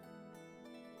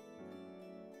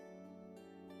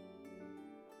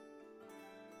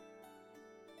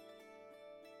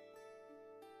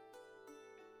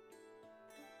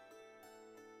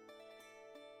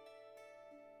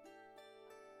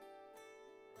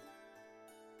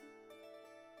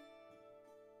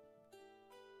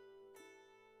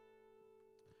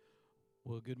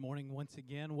Well, good morning once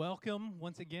again. Welcome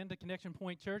once again to Connection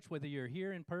Point Church. Whether you're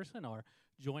here in person or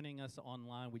joining us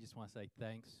online, we just want to say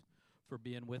thanks for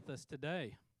being with us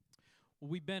today.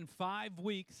 Well, we've been 5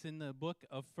 weeks in the book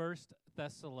of First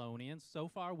Thessalonians. So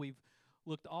far, we've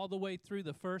looked all the way through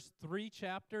the first 3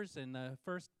 chapters and the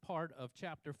first part of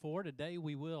chapter 4. Today,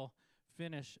 we will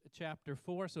finish chapter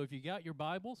 4. So if you got your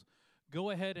Bibles, go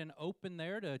ahead and open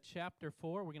there to chapter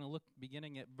 4. We're going to look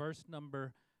beginning at verse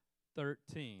number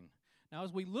 13. Now,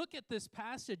 as we look at this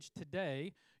passage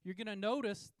today, you're going to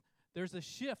notice there's a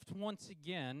shift once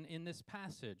again in this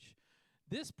passage.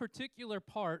 This particular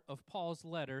part of Paul's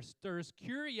letter stirs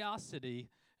curiosity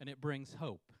and it brings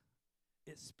hope.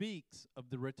 It speaks of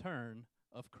the return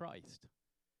of Christ.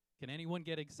 Can anyone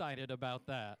get excited about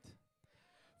that?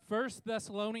 First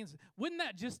Thessalonians, wouldn't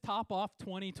that just top off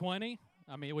 2020?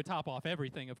 I mean, it would top off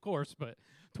everything, of course, but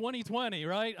 2020,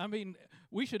 right? I mean,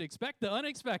 we should expect the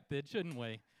unexpected, shouldn't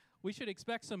we? We should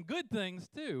expect some good things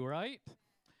too, right?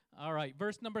 All right,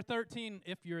 verse number 13,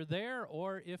 if you're there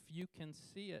or if you can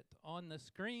see it on the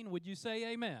screen, would you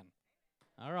say amen?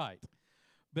 All right.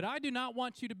 But I do not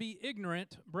want you to be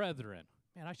ignorant, brethren.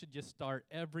 Man, I should just start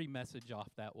every message off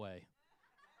that way.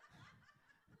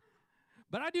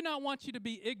 But I do not want you to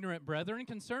be ignorant, brethren,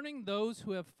 concerning those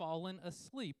who have fallen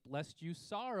asleep, lest you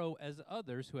sorrow as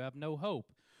others who have no hope.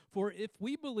 For if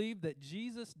we believe that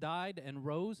Jesus died and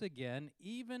rose again,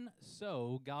 even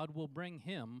so God will bring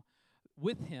him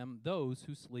with him those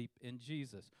who sleep in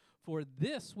Jesus. For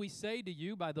this we say to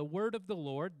you by the word of the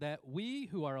Lord, that we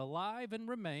who are alive and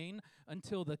remain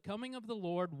until the coming of the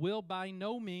Lord will by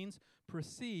no means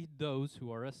precede those who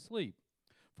are asleep.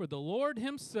 For the Lord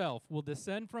himself will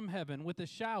descend from heaven with a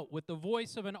shout, with the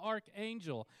voice of an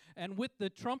archangel, and with the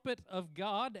trumpet of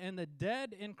God, and the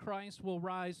dead in Christ will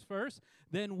rise first.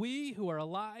 Then we who are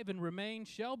alive and remain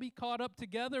shall be caught up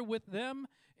together with them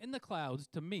in the clouds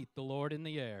to meet the Lord in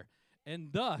the air. And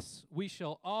thus we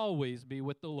shall always be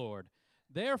with the Lord.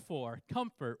 Therefore,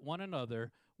 comfort one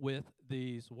another with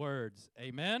these words.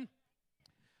 Amen?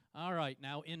 All right,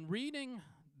 now in reading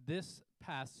this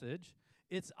passage,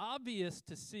 it's obvious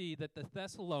to see that the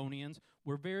Thessalonians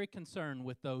were very concerned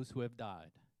with those who have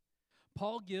died.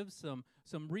 Paul gives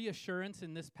some reassurance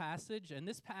in this passage, and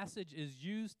this passage is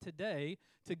used today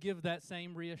to give that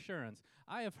same reassurance.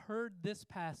 I have heard this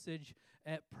passage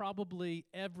at probably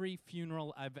every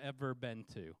funeral I've ever been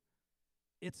to.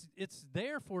 It's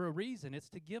there for a reason. It's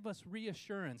to give us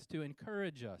reassurance, to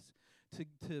encourage us,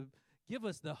 to give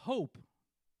us the hope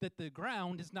that the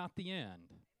ground is not the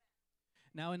end.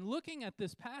 Now, in looking at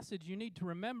this passage, you need to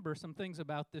remember some things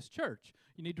about this church.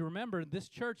 You need to remember this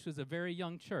church was a very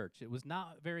young church. It was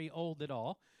not very old at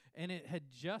all, and it had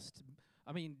just,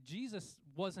 Jesus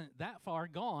wasn't that far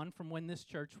gone from when this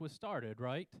church was started,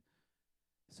 right?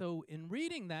 So in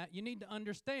reading that, you need to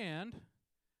understand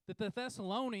that the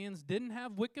Thessalonians didn't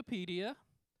have Wikipedia.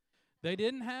 They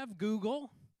didn't have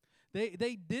Google.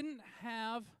 They didn't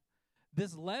have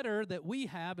this letter that we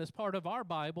have as part of our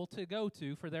Bible to go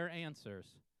to for their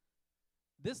answers.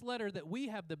 This letter that we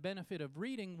have the benefit of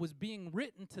reading was being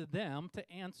written to them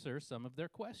to answer some of their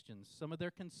questions, some of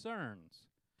their concerns.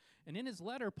 And in his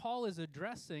letter, Paul is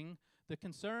addressing the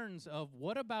concerns of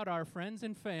what about our friends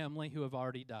and family who have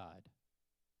already died?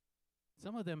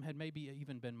 Some of them had maybe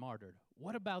even been martyred.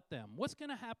 What about them? What's going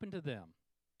to happen to them?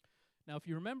 Now, if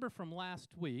you remember from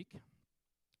last week,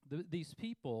 these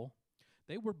people,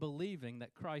 they were believing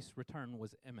that Christ's return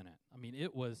was imminent. I mean,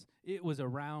 it was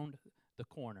around the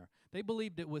corner. They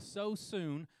believed it was so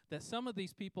soon that some of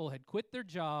these people had quit their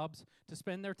jobs to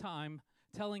spend their time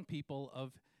telling people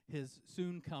of his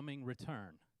soon coming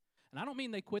return. And I don't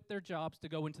mean they quit their jobs to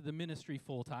go into the ministry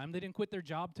full time. They didn't quit their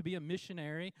job to be a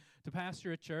missionary, to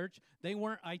pastor a church. They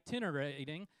weren't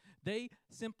itinerating. They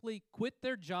simply quit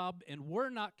their job and were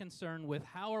not concerned with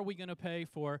how are we going to pay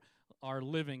for our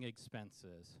living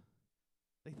expenses.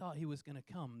 They thought he was going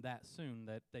to come that soon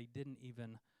that they didn't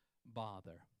even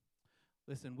bother.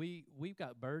 Listen, we've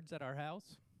got birds at our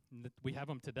house. We have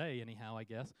them today anyhow, I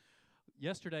guess.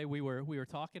 Yesterday we were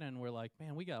talking and we're like,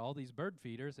 man, we got all these bird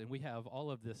feeders and we have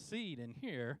all of this seed in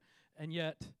here, and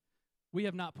yet we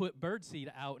have not put bird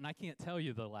seed out, and I can't tell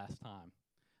you the last time.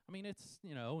 I mean, it's,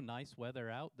 nice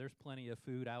weather out. There's plenty of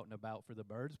food out and about for the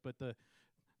birds, but the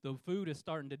food is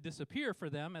starting to disappear for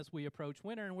them as we approach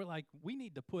winter, and we're like, we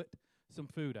need to put some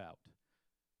food out.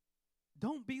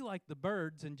 Don't be like the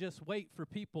birds and just wait for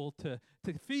people to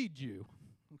feed you,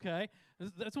 okay?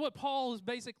 That's what Paul has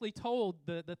basically told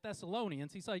the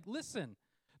Thessalonians. He's like, listen,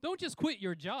 don't just quit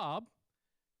your job.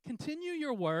 Continue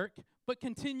your work, but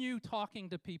continue talking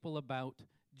to people about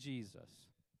Jesus.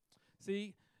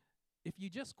 See, if you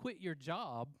just quit your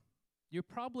job, you're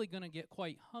probably going to get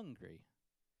quite hungry.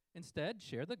 Instead,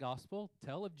 share the gospel,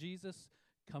 tell of Jesus'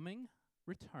 coming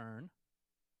return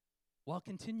while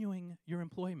continuing your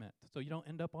employment so you don't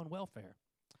end up on welfare.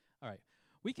 All right.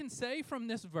 We can say from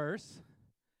this verse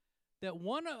that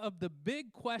one of the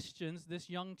big questions this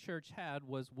young church had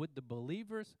was, would the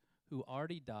believers who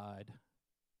already died,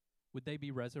 would they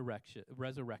be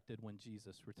resurrected when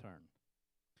Jesus returned?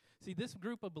 See, this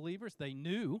group of believers, they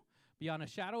knew beyond a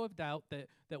shadow of doubt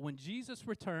that when Jesus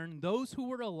returned, those who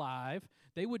were alive,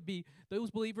 those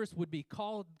believers would be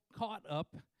caught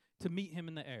up to meet him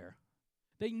in the air.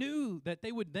 They knew that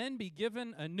they would then be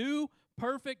given a new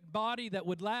perfect body that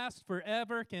would last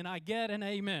forever. Can I get an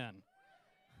amen?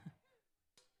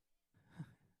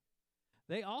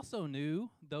 They also knew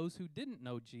those who didn't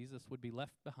know Jesus would be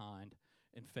left behind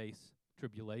and face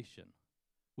tribulation,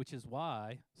 which is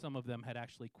why some of them had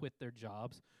actually quit their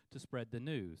jobs to spread the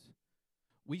news.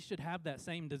 We should have that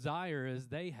same desire as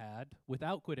they had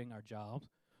without quitting our jobs,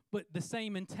 but the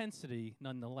same intensity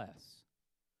nonetheless.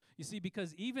 You see,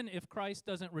 because even if Christ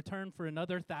doesn't return for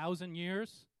another 1,000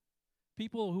 years,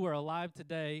 people who are alive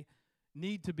today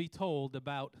need to be told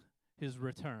about his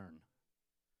return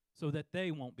so that they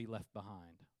won't be left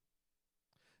behind.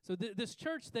 So this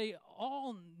church, they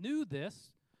all knew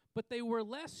this, but they were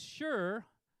less sure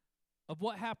of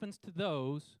what happens to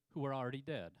those who are already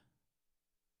dead.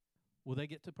 Will they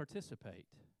get to participate?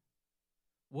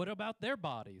 What about their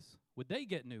bodies? Would they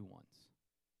get new ones?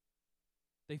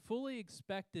 They fully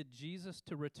expected Jesus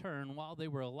to return while they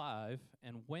were alive,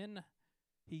 and when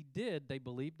he did, they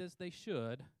believed, as they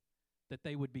should, that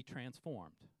they would be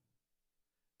transformed.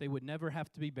 They would never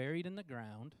have to be buried in the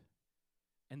ground,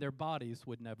 and their bodies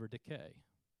would never decay.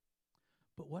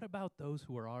 But what about those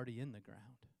who are already in the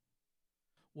ground?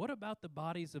 What about the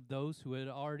bodies of those who had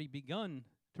already begun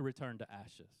to return to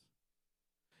ashes?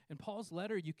 In Paul's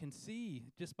letter, you can see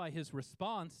just by his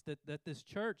response that this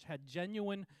church had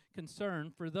genuine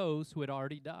concern for those who had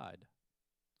already died.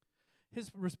 His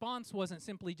response wasn't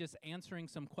simply just answering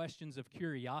some questions of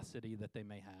curiosity that they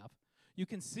may have. You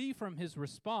can see from his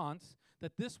response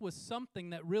that this was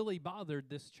something that really bothered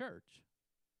this church.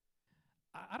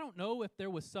 I don't know if there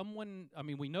was someone,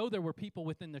 we know there were people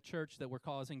within the church that were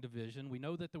causing division. We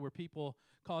know that there were people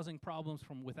causing problems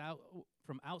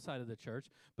from outside of the church,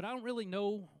 but I don't really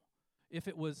know if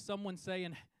it was someone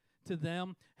saying to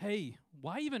them, hey,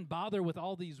 why even bother with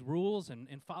all these rules and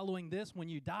following this? When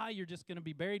you die, you're just going to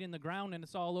be buried in the ground and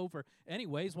it's all over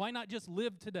anyways. Why not just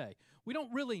live today? We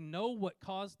don't really know what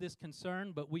caused this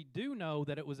concern, but we do know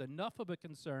that it was enough of a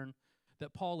concern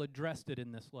that Paul addressed it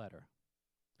in this letter.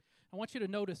 I want you to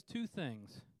notice two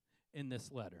things in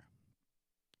this letter.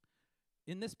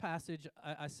 In this passage,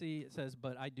 I see it says,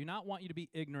 but I do not want you to be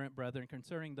ignorant, brethren,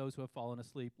 concerning those who have fallen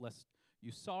asleep, lest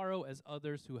you sorrow as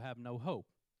others who have no hope.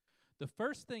 The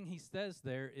first thing he says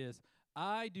there is,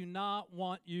 I do not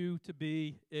want you to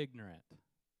be ignorant.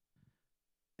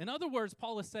 In other words,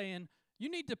 Paul is saying, you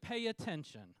need to pay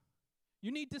attention.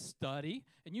 You need to study,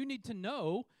 and you need to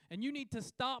know, and you need to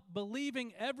stop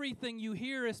believing everything you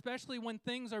hear, especially when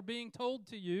things are being told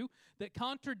to you that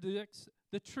contradicts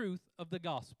the truth of the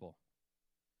gospel.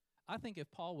 I think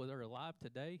if Paul were alive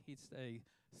today, he'd say,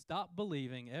 stop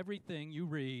believing everything you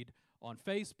read on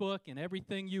Facebook and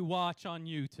everything you watch on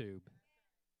YouTube.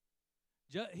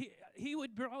 He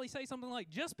would probably say something like,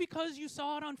 just because you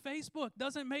saw it on Facebook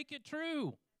doesn't make it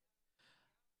true.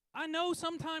 I know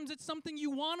sometimes it's something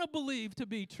you want to believe to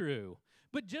be true,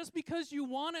 but just because you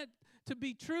want it to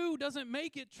be true doesn't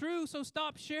make it true, so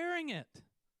stop sharing it.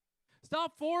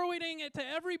 Stop forwarding it to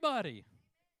everybody.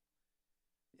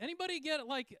 Anybody get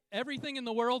like everything in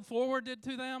the world forwarded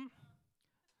to them?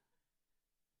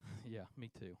 Yeah, me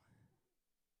too.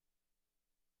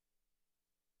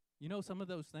 You know, some of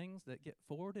those things that get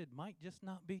forwarded might just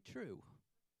not be true.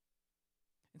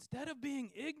 Instead of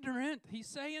being ignorant, he's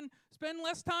saying, spend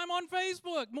less time on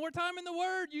Facebook, more time in the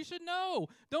Word. You should know.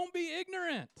 Don't be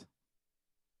ignorant.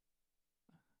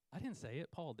 I didn't say it.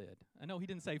 Paul did. I know he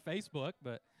didn't say Facebook,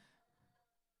 but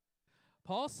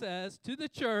Paul says to the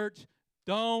church,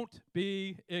 don't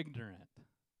be ignorant.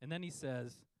 And then he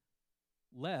says,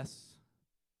 lest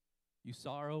you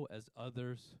sorrow as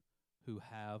others who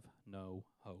have no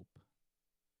hope.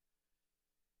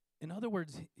 In other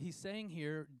words, he's saying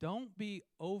here, don't be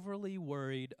overly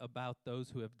worried about those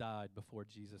who have died before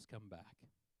Jesus come back.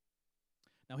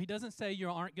 Now, he doesn't say you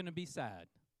aren't going to be sad.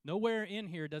 Nowhere in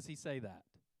here does he say that.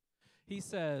 He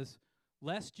says,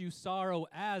 lest you sorrow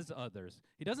as others.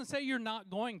 He doesn't say you're not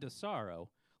going to sorrow.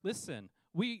 Listen,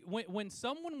 when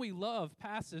someone we love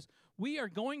passes, we are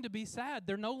going to be sad.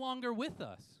 They're no longer with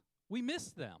us. We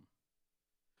miss them.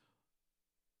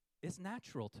 it's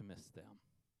natural to miss them.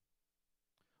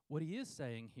 What he is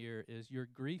saying here is your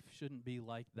grief shouldn't be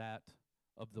like that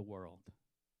of the world.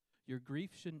 Your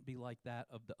grief shouldn't be like that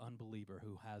of the unbeliever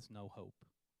who has no hope.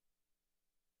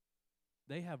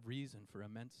 They have reason for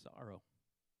immense sorrow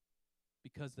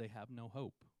because they have no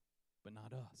hope, but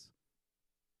not us.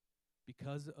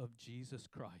 Because of Jesus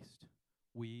Christ,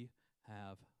 we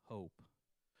have hope.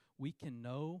 We can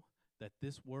know that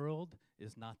this world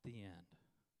is not the end.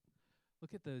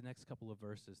 Look at the next couple of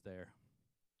verses there.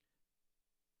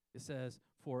 It says,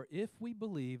 "For if we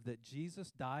believe that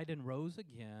Jesus died and rose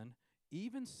again,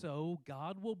 even so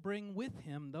God will bring with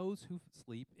him those who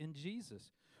sleep in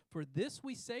Jesus. For this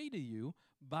we say to you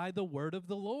by the word of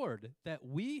the Lord, that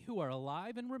we who are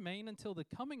alive and remain until the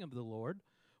coming of the Lord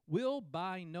will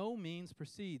by no means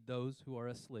precede those who are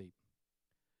asleep."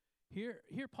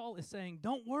 Here Paul is saying,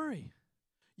 don't worry.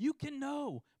 You can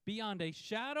know beyond a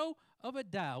shadow of a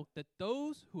doubt that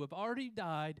those who have already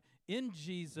died in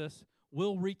Jesus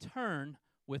will return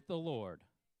with the Lord.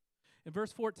 In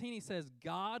verse 14, he says,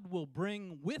 God will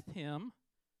bring with him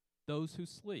those who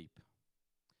sleep.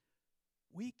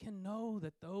 We can know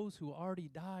that those who already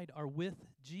died are with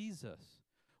Jesus.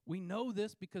 We know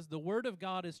this because the Word of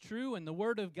God is true, and the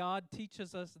Word of God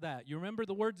teaches us that. You remember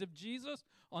the words of Jesus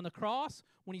on the cross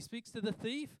when he speaks to the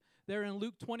thief? There in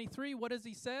Luke 23, what does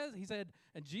he say? He said,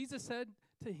 and Jesus said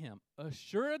to him,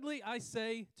 "Assuredly I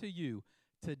say to you,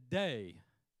 today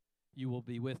you will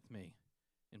be with me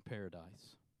in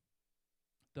paradise."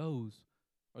 Those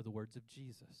are the words of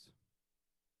Jesus.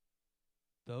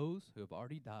 Those who have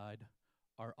already died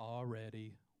are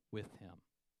already with him.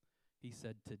 He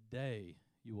said, today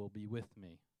you will be with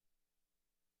me.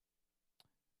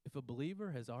 If a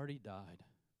believer has already died,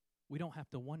 we don't have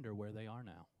to wonder where they are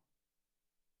now.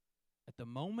 At the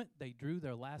moment they drew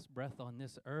their last breath on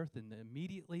this earth, and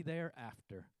immediately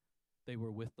thereafter, they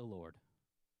were with the Lord.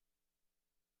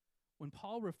 When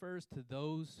Paul refers to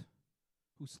those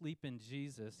who sleep in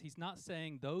Jesus, he's not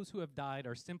saying those who have died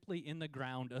are simply in the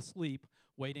ground asleep,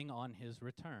 waiting on his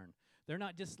return. They're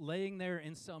not just laying there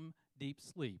in some deep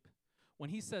sleep. When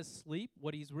he says sleep,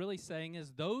 what he's really saying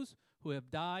is those who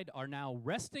have died are now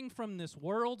resting from this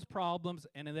world's problems,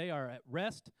 and they are at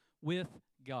rest with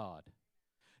God.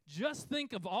 Just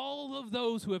think of all of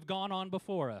those who have gone on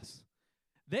before us.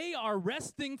 They are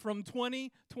resting from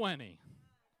 2020.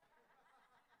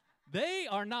 They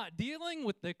are not dealing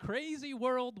with the crazy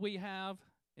world we have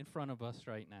in front of us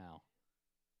right now.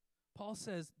 Paul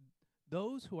says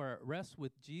those who are at rest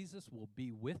with Jesus will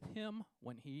be with him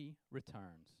when he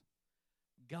returns.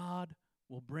 God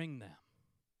will bring them.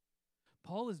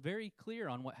 Paul is very clear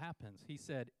on what happens. He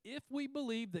said, if we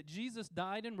believe that Jesus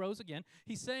died and rose again,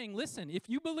 he's saying, listen, if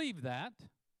you believe that,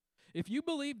 if you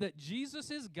believe that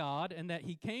Jesus is God and that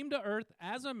he came to earth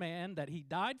as a man, that he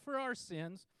died for our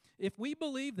sins, if we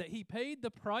believe that he paid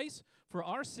the price for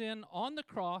our sin on the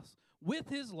cross with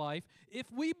his life,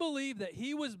 if we believe that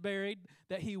he was buried,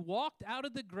 that he walked out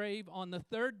of the grave on the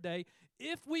third day,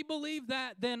 if we believe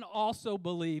that, then also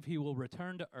believe he will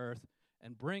return to earth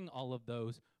and bring all of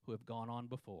those who have gone on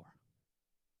before.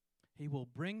 He will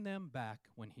bring them back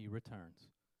when he returns.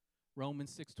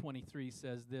 Romans 6:23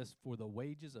 says this, "For the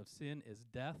wages of sin is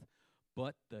death,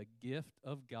 but the gift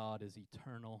of God is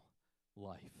eternal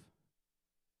life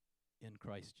in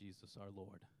Christ Jesus our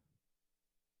Lord."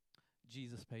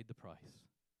 Jesus paid the price.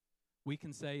 We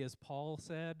can say, as Paul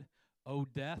said, "O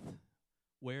death,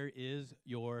 where is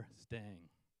your sting?"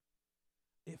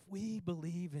 If we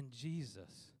believe in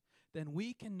Jesus, then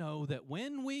we can know that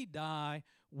when we die,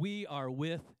 we are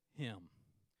with him.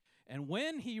 And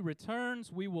when he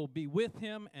returns, we will be with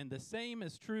him, and the same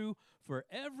is true for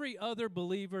every other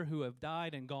believer who have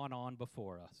died and gone on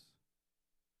before us.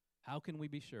 How can we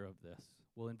be sure of this?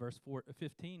 Well, in verse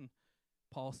 15,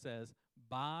 Paul says,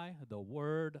 by the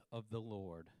word of the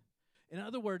Lord. In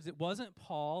other words, it wasn't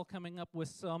Paul coming up with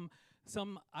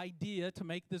some idea to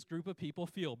make this group of people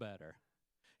feel better.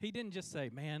 He didn't just say,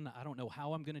 man, I don't know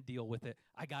how I'm going to deal with it.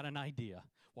 I got an idea.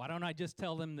 Why don't I just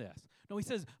tell them this? No, he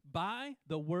says, by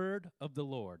the word of the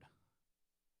Lord.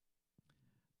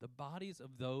 The bodies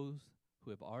of those who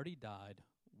have already died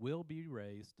will be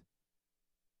raised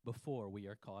before we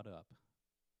are caught up.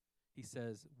 He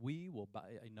says, we will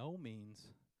by no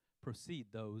means precede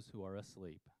those who are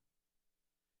asleep.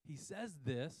 He says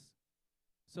this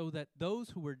so that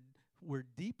those who were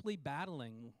deeply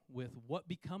battling with what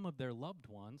become of their loved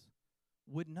ones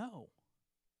would know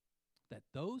that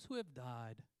those who have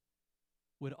died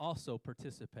would also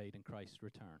participate in Christ's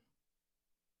return.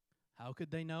 How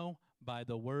could they know? By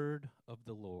the word of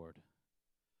the Lord.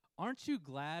 Aren't you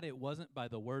glad it wasn't by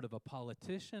the word of a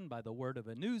politician, by the word of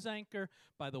a news anchor,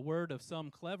 by the word of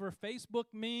some clever Facebook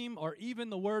meme, or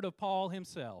even the word of Paul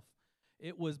himself?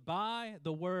 It was by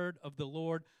the word of the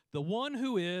Lord, the one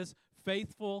who is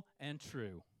faithful and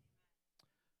true.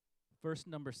 Verse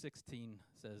number 16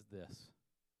 says this,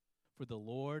 "For the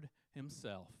Lord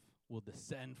himself will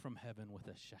descend from heaven with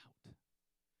a shout,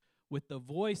 with the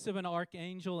voice of an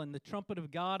archangel and the trumpet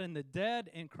of God, and the dead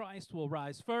in Christ will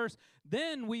rise first.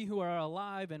 Then we who are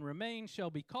alive and remain shall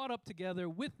be caught up together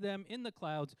with them in the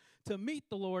clouds to meet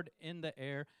the Lord in the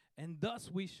air, and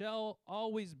thus we shall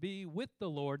always be with the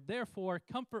Lord. Therefore,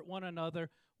 comfort one another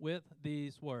with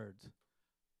these words."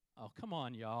 Oh, come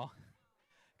on, y'all.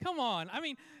 Come on. I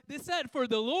mean, this said, "For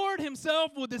the Lord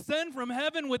himself will descend from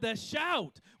heaven with a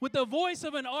shout, with the voice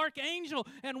of an archangel,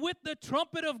 and with the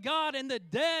trumpet of God, and the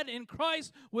dead in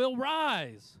Christ will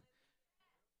rise."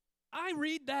 I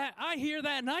read that, I hear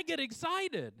that, and I get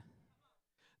excited.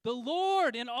 The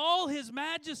Lord in all his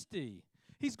majesty,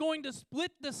 he's going to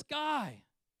split the sky.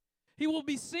 He will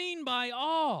be seen by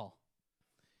all.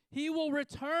 He will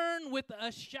return with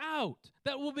a shout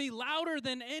that will be louder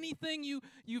than anything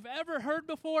you've ever heard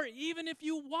before, even if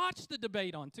you watch the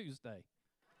debate on Tuesday.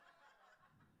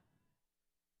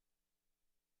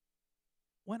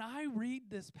 When I read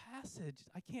this passage,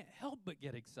 I can't help but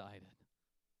get excited.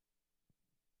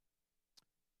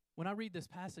 When I read this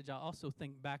passage, I also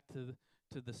think back to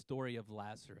the story of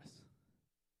Lazarus.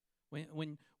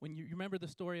 When you remember the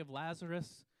story of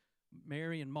Lazarus,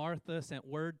 Mary and Martha sent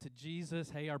word to Jesus,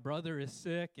 "Hey, our brother is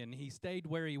sick," and he stayed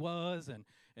where he was, and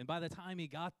by the time he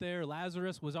got there,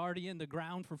 Lazarus was already in the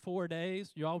ground for 4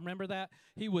 days. You all remember that?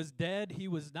 He was dead. He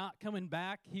was not coming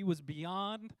back. He was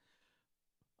beyond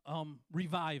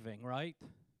reviving, right?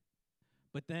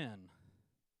 But then,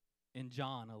 in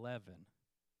John 11,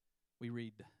 we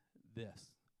read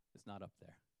this. It's not up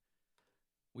there.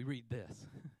 We read this.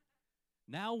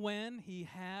 "Now when he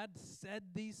had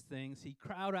said these things, he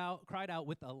cried out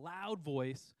with a loud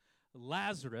voice,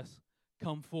 'Lazarus,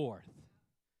 come forth.'"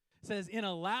 It says, in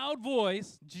a loud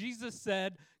voice, Jesus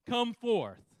said, "Come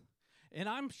forth." And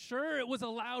I'm sure it was a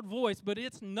loud voice, but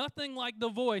it's nothing like the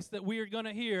voice that we are going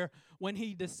to hear when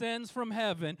he descends from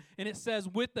heaven. And it says,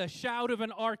 with the shout of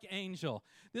an archangel.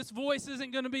 This voice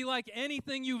isn't going to be like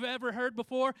anything you've ever heard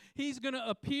before. He's going to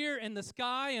appear in the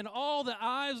sky, and all the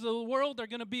eyes of the world are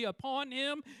going to be upon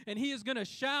him. And he is going to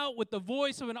shout with the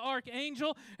voice of an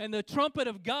archangel, and the trumpet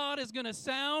of God is going to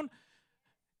sound.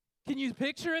 Can you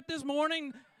picture it this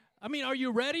morning? I mean, are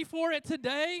you ready for it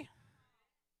today?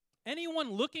 Anyone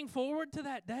looking forward to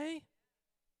that day?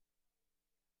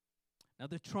 Now,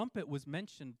 the trumpet was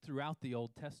mentioned throughout the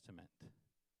Old Testament.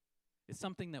 It's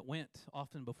something that went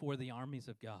often before the armies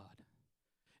of God.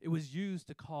 It was used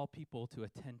to call people to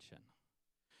attention.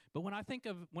 But when I think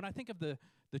of the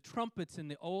trumpets in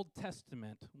the Old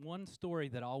Testament, one story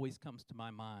that always comes to my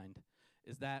mind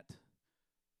is that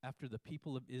after the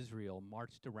people of Israel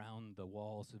marched around the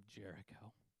walls of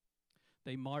Jericho,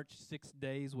 they marched 6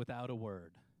 days without a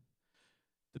word.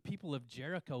 The people of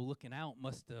Jericho looking out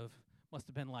must have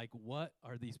been like, what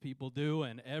are these people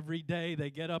doing? Every day they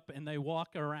get up and they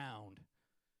walk around.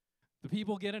 The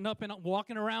people getting up and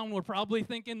walking around were probably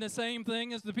thinking the same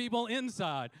thing as the people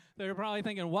inside. They were probably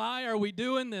thinking, why are we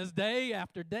doing this day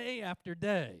after day after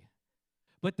day?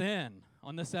 But then,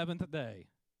 on the seventh day,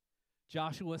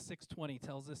 Joshua 6:20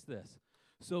 tells us this.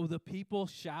 "So the people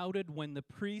shouted when the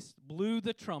priest blew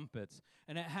the trumpets.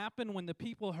 And it happened when the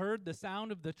people heard the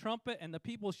sound of the trumpet, and the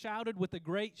people shouted with a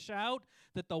great shout,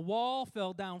 that the wall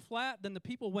fell down flat. Then the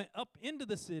people went up into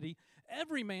the city,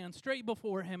 every man straight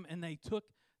before him, and they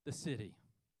took the city."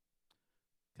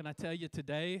 Can I tell you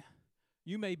today,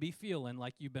 you may be feeling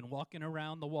like you've been walking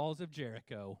around the walls of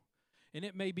Jericho. And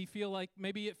maybe it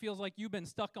feels like you've been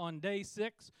stuck on day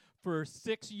 6 for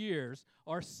 6 years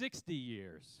or 60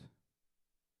 years.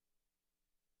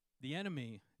 The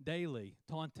enemy daily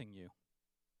taunting you.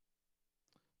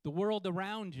 The world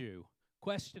around you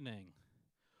questioning,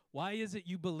 why is it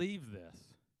you believe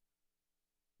this?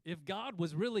 If God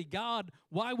was really God,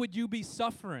 why would you be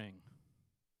suffering?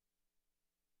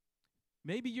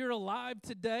 Maybe you're alive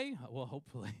today. Well,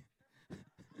 hopefully.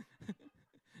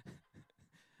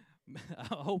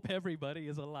 I hope everybody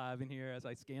is alive in here as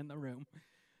I scan the room.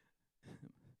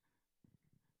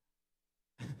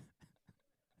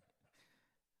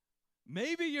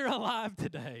 Maybe you're alive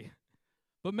today,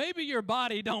 but maybe your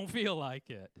body don't feel like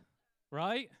it,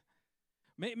 right?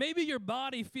 Maybe your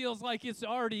body feels like it's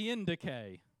already in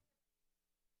decay.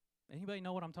 Anybody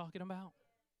know what I'm talking about?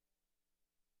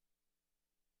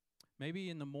 Maybe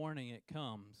in the morning it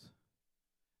comes,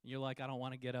 and you're like, I don't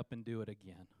want to get up and do it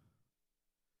again.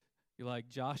 You're like,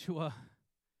 Joshua,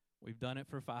 we've done it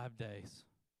for 5 days.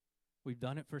 We've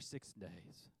done it for 6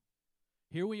 days.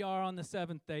 Here we are on the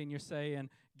 7th day, and you're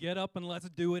saying, get up and let's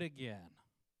do it again.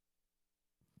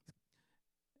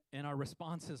 And our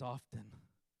response is often,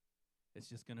 it's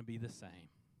just going to be the same.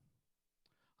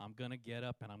 I'm going to get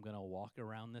up and I'm going to walk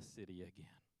around the city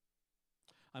again.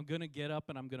 I'm going to get up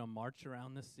and I'm going to march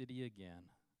around the city again.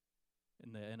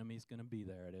 And the enemy's going to be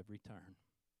there at every turn.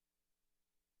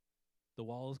 The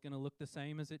wall is going to look the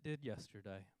same as it did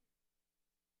yesterday.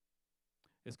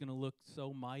 It's going to look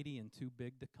so mighty and too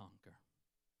big to conquer.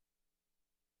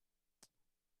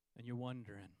 And you're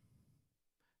wondering,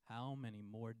 how many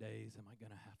more days am I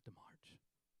going to have to march?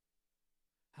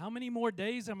 How many more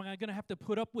days am I going to have to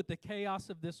put up with the chaos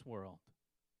of this world?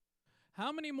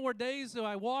 How many more days do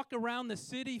I walk around the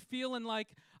city feeling like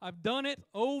I've done it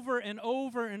over and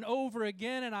over and over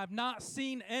again and I've not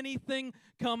seen anything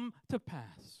come to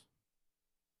pass?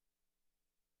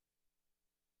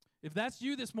 If that's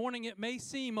you this morning, it may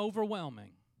seem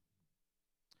overwhelming.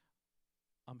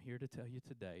 I'm here to tell you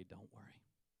today, don't worry.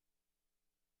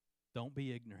 Don't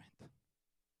be ignorant.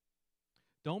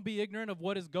 Don't be ignorant of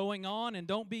what is going on, and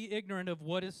don't be ignorant of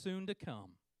what is soon to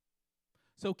come.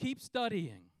 So keep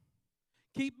studying.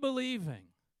 Keep believing.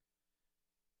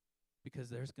 Because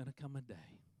there's going to come a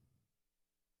day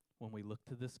when we look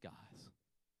to the skies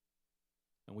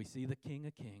and we see the King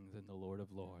of Kings and the Lord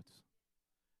of Lords.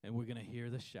 And we're going to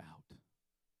hear the shout.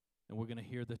 And we're going to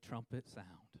hear the trumpet sound.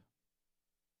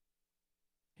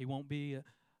 He won't be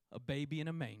a baby in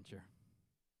a manger.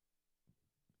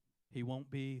 He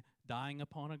won't be dying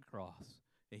upon a cross.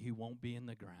 And he won't be in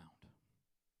the ground.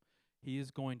 He is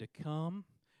going to come,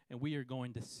 and we are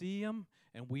going to see him,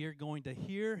 and we are going to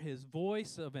hear his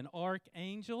voice of an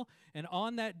archangel. And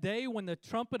on that day when the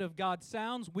trumpet of God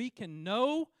sounds, we can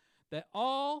know that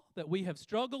all that we have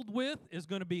struggled with is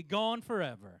going to be gone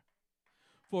forever.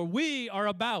 For we are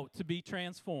about to be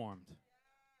transformed.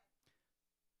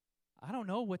 I don't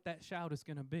know what that shout is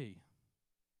going to be.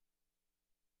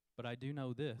 But I do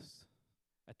know this.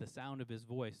 At the sound of his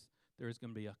voice, there is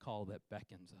going to be a call that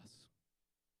beckons us.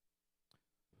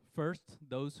 First,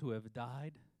 those who have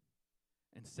died.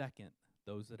 And second,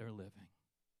 those that are living.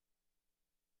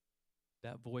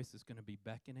 That voice is going to be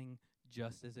beckoning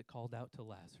just as it called out to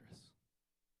Lazarus.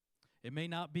 It may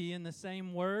not be in the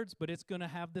same words, but it's going to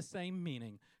have the same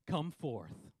meaning. Come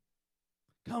forth.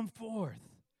 Come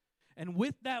forth. And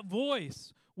with that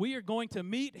voice, we are going to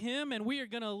meet him, and we are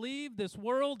going to leave this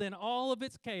world and all of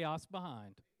its chaos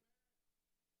behind.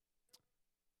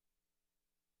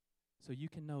 So you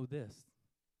can know this.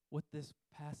 What this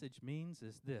passage means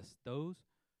is this. Those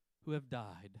who have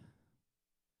died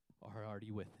are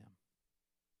already with him.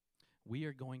 We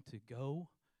are going to go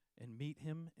and meet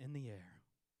him in the air.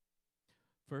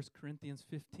 1 Corinthians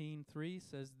 15:3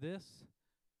 says this.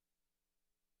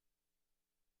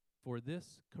 For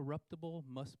this corruptible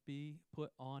must be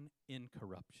put on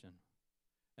incorruption,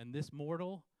 and this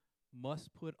mortal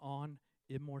must put on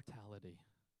immortality.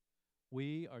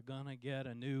 We are going to get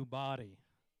a new body.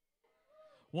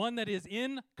 One that is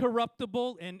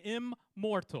incorruptible and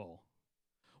immortal.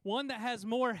 One that has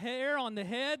more hair on the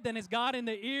head than is got in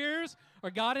the ears or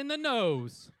got in the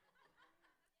nose.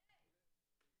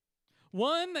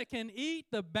 One that can eat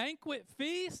the banquet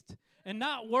feast and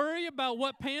not worry about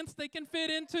what pants they can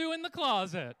fit into in the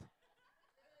closet.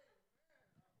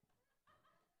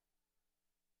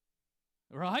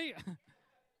 Right?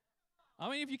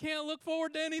 I mean, if you can't look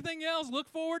forward to anything else, look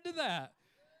forward to that.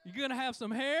 You're going to have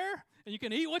some hair, and you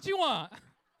can eat what you want.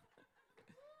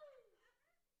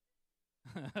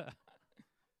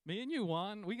 Me and you,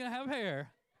 Juan, we're going to have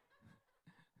hair.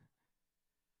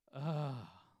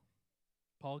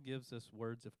 Paul gives us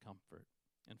words of comfort.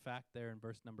 In fact, there in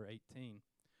verse number 18,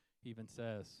 he even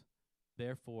says,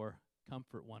 therefore,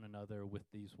 comfort one another with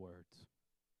these words.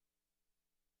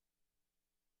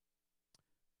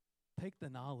 Take the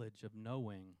knowledge of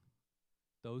knowing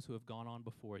those who have gone on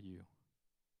before you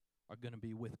are going to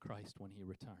be with Christ when he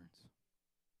returns.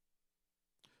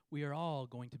 We are all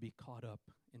going to be caught up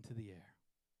into the air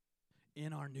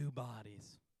in our new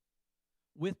bodies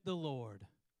with the Lord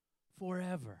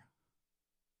forever.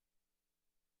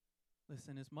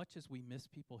 Listen, as much as we miss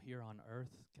people here on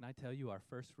earth, can I tell you our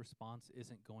first response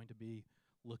isn't going to be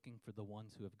looking for the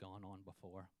ones who have gone on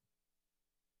before.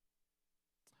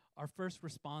 Our first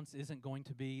response isn't going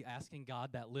to be asking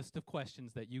God that list of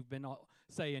questions that you've been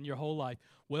saying your whole life.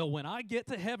 Well, when I get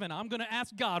to heaven, I'm going to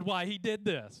ask God why he did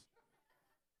this.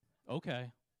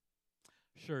 Okay,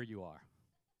 sure you are.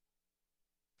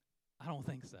 I don't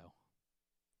think so.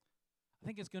 I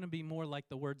think it's going to be more like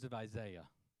the words of Isaiah.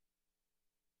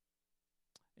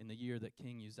 In the year that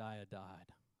King Uzziah died,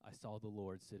 I saw the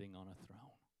Lord sitting on a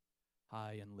throne,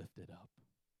 high and lifted up,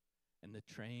 and the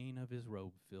train of his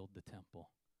robe filled the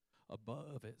temple.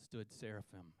 Above it stood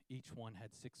seraphim. Each one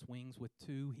had 6 wings. With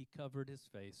 2 he covered his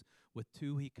face, with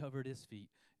 2 he covered his feet,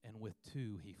 and with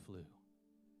 2 he flew.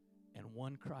 And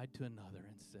one cried to another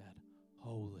and said,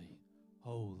 Holy,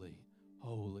 holy,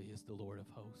 holy is the Lord of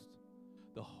hosts.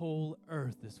 The whole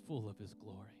earth is full of his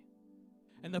glory.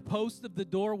 And the posts of the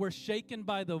door were shaken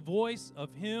by the voice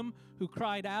of him who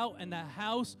cried out, and the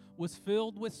house was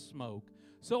filled with smoke.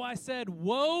 So I said,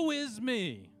 Woe is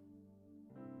me!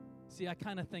 See, I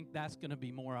kind of think that's going to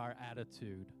be more our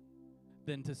attitude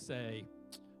than to say,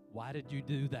 Why did you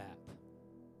do that?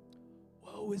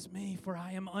 Woe is me, for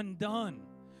I am undone,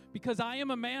 because I am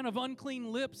a man of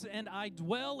unclean lips, and I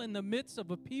dwell in the midst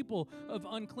of a people of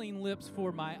unclean lips,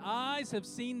 for my eyes have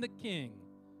seen the King,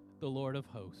 the Lord of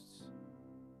hosts.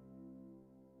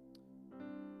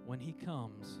 When he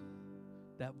comes,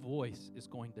 that voice is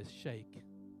going to shake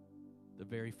the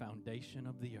very foundation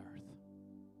of the earth.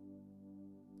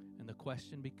 And the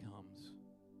question becomes,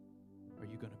 are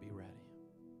you going to be ready?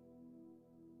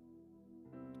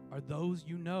 Are those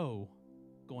you know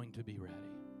going to be ready?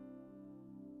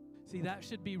 See, that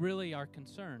should be really our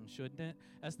concern, shouldn't it?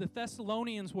 As the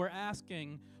Thessalonians were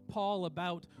asking Paul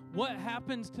about what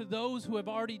happens to those who have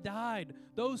already died,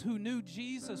 those who knew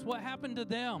Jesus, what happened to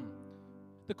them?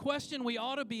 The question we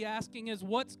ought to be asking is,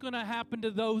 what's going to happen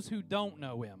to those who don't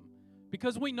know him?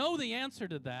 Because we know the answer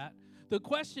to that. The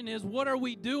question is, what are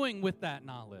we doing with that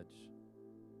knowledge?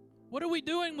 What are we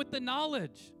doing with the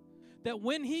knowledge that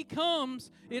when he comes,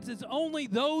 it is only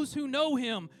those who know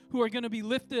him who are going to be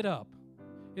lifted up?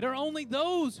 It are only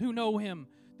those who know him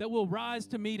that will rise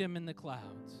to meet him in the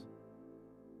clouds.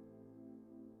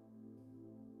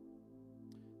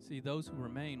 See, those who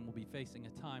remain will be facing a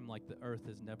time like the earth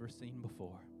has never seen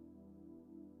before.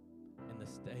 And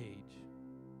the stage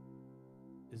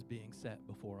is being set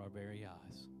before our very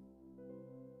eyes.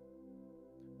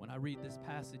 When I read this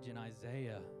passage in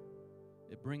Isaiah,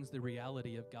 it brings the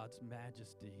reality of God's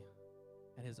majesty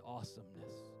and his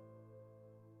awesomeness.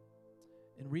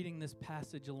 In reading this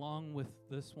passage along with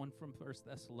this one from 1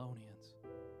 Thessalonians,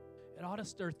 it ought to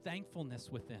stir thankfulness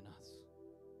within us.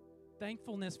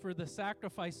 Thankfulness for the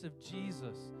sacrifice of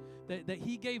Jesus, that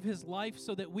he gave his life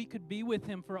so that we could be with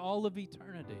him for all of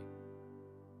eternity.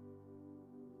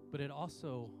 But it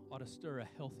also ought to stir a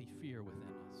healthy fear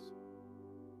within us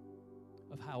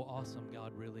of how awesome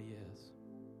God really is.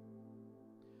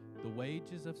 The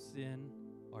wages of sin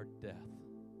are death,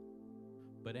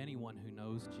 but anyone who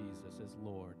knows Jesus as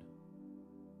Lord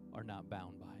are not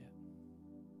bound by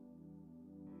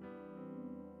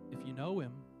it. If you know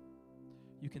him,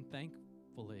 you can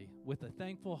thankfully, with a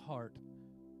thankful heart,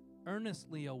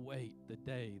 earnestly await the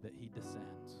day that he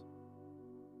descends.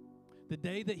 The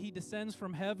day that he descends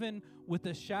from heaven with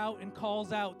a shout and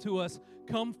calls out to us,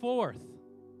 Come forth.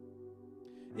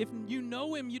 If you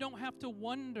know him, you don't have to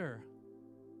wonder.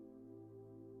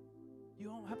 You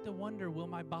don't have to wonder, will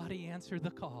my body answer the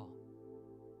call?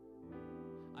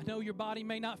 I know your body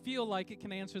may not feel like it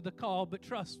can answer the call, but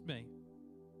trust me.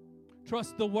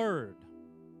 Trust the word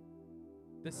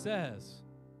that says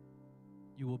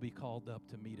you will be called up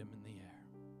to meet him in the air.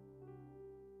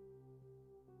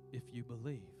 If you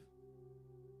believe.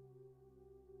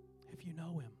 If you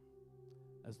know him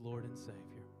as Lord and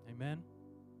Savior. Amen?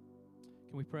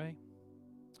 Can we pray?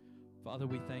 Father,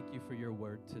 we thank you for your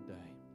word today.